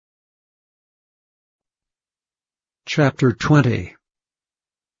Chapter 20.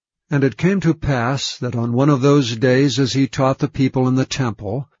 And it came to pass that on one of those days, as he taught the people in the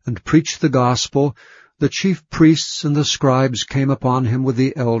temple, and preached the gospel, the chief priests and the scribes came upon him with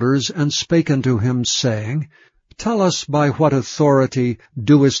the elders, and spake unto him, saying, Tell us, by what authority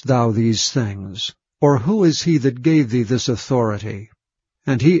doest thou these things? Or who is he that gave thee this authority?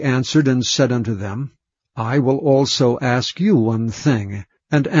 And he answered and said unto them, I will also ask you one thing,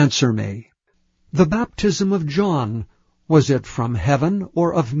 and answer me. The baptism of John, was it from heaven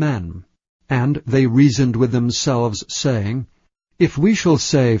or of men? And they reasoned with themselves, saying, If we shall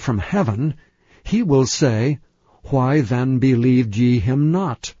say from heaven, he will say, Why then believed ye him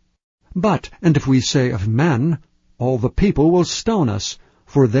not? And if we say of men, all the people will stone us,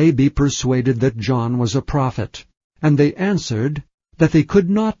 for they be persuaded that John was a prophet. And they answered, that they could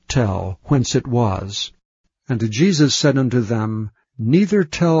not tell whence it was. And Jesus said unto them, Neither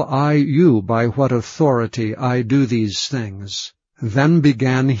tell I you by what authority I do these things. Then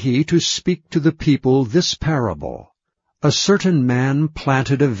began he to speak to the people this parable. A certain man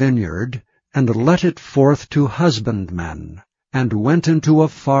planted a vineyard, and let it forth to husbandmen, and went into a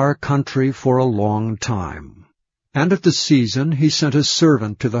far country for a long time. And at the season he sent a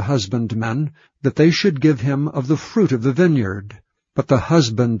servant to the husbandmen, that they should give him of the fruit of the vineyard. But the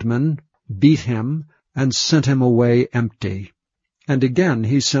husbandmen beat him, and sent him away empty. And again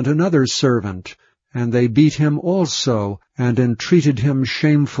he sent another servant, and they beat him also, and entreated him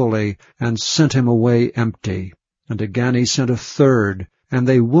shamefully, and sent him away empty. And again he sent a third, and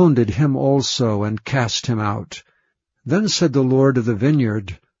they wounded him also, and cast him out. Then said the Lord of the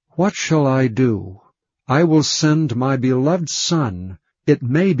vineyard, What shall I do? I will send my beloved Son. It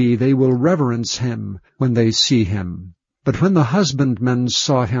may be they will reverence him when they see him. But when the husbandmen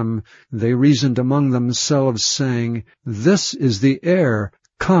saw him, they reasoned among themselves, saying, This is the heir.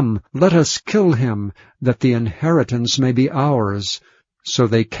 Come, let us kill him, that the inheritance may be ours. So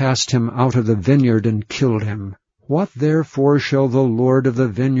they cast him out of the vineyard and killed him. What therefore shall the Lord of the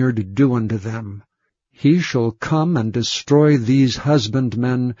vineyard do unto them? He shall come and destroy these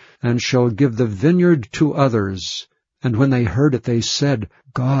husbandmen, and shall give the vineyard to others. And when they heard it, they said,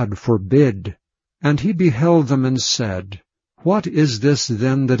 God forbid. And he beheld them and said, What is this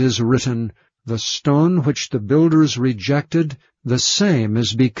then that is written? The stone which the builders rejected, the same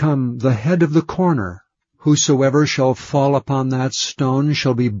is become the head of the corner. Whosoever shall fall upon that stone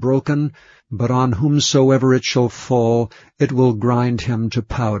shall be broken, but on whomsoever it shall fall, it will grind him to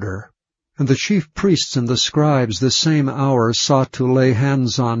powder. And the chief priests and the scribes the same hour sought to lay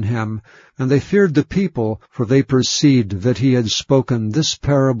hands on him, and they feared the people, for they perceived that he had spoken this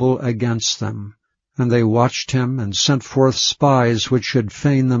parable against them. And they watched him, and sent forth spies which should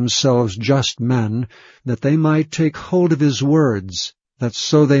feign themselves just men, that they might take hold of his words, that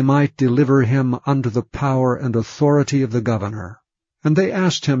so they might deliver him unto the power and authority of the governor. And they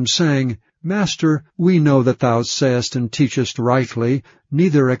asked him, saying, Master, we know that thou sayest and teachest rightly,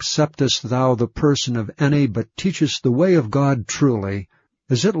 neither acceptest thou the person of any, but teachest the way of God truly.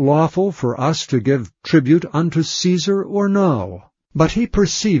 Is it lawful for us to give tribute unto Caesar, or no? But he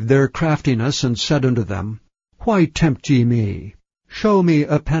perceived their craftiness, and said unto them, Why tempt ye me? Show me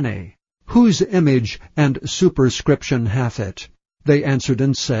a penny. Whose image and superscription hath it? They answered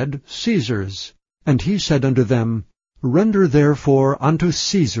and said, Caesar's. And he said unto them, Render therefore unto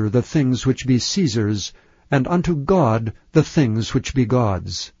Caesar the things which be Caesar's, and unto God the things which be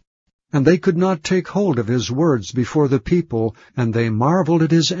God's. And they could not take hold of his words before the people, and they marveled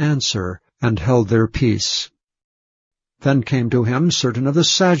at his answer, and held their peace. Then came to him certain of the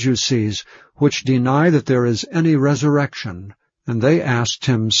Sadducees, which deny that there is any resurrection. And they asked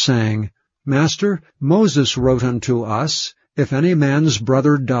him, saying, Master, Moses wrote unto us, If any man's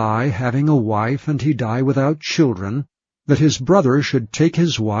brother die, having a wife, and he die without children, that his brother should take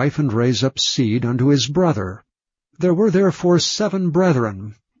his wife and raise up seed unto his brother. There were therefore 7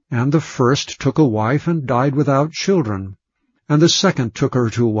 brethren, and the first took a wife and died without children. And the second took her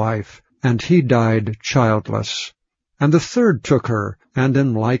to wife, and he died childless. And the third took her, and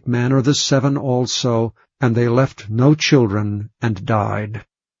in like manner the 7 also, and they left no children, and died.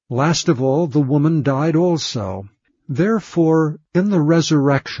 Last of all the woman died also. Therefore in the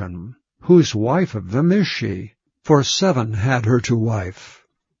resurrection, whose wife of them is she? For 7 had her to wife.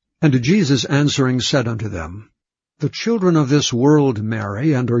 And Jesus answering said unto them, The children of this world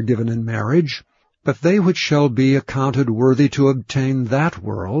marry, and are given in marriage, but they which shall be accounted worthy to obtain that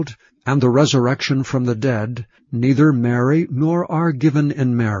world, and the resurrection from the dead, neither marry nor are given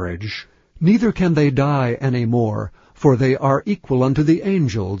in marriage. Neither can they die any more, for they are equal unto the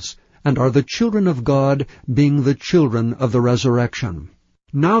angels, and are the children of God, being the children of the resurrection.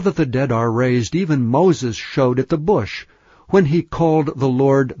 Now that the dead are raised, even Moses showed at the bush, when he called the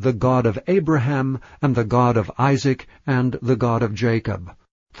Lord the God of Abraham, and the God of Isaac, and the God of Jacob.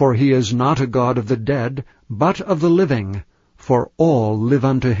 For he is not a God of the dead, but of the living, for all live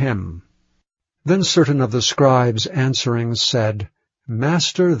unto him. Then certain of the scribes answering said,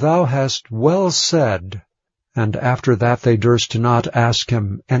 Master, thou hast well said. And after that they durst not ask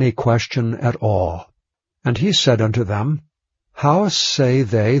him any question at all. And he said unto them, How say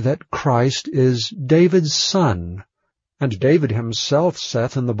they that Christ is David's son? And David himself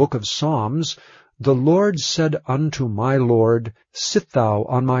saith in the book of Psalms, The Lord said unto my Lord, Sit thou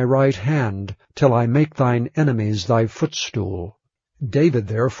on my right hand, till I make thine enemies thy footstool. David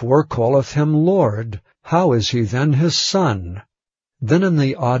therefore calleth him Lord. How is he then his son? Then in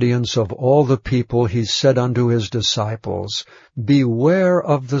the audience of all the people he said unto his disciples, Beware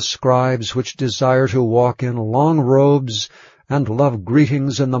of the scribes which desire to walk in long robes, and love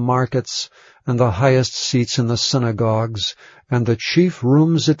greetings in the markets, and the highest seats in the synagogues, and the chief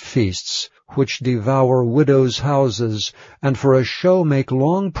rooms at feasts, which devour widows' houses, and for a show make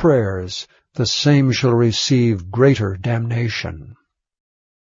long prayers. The same shall receive greater damnation.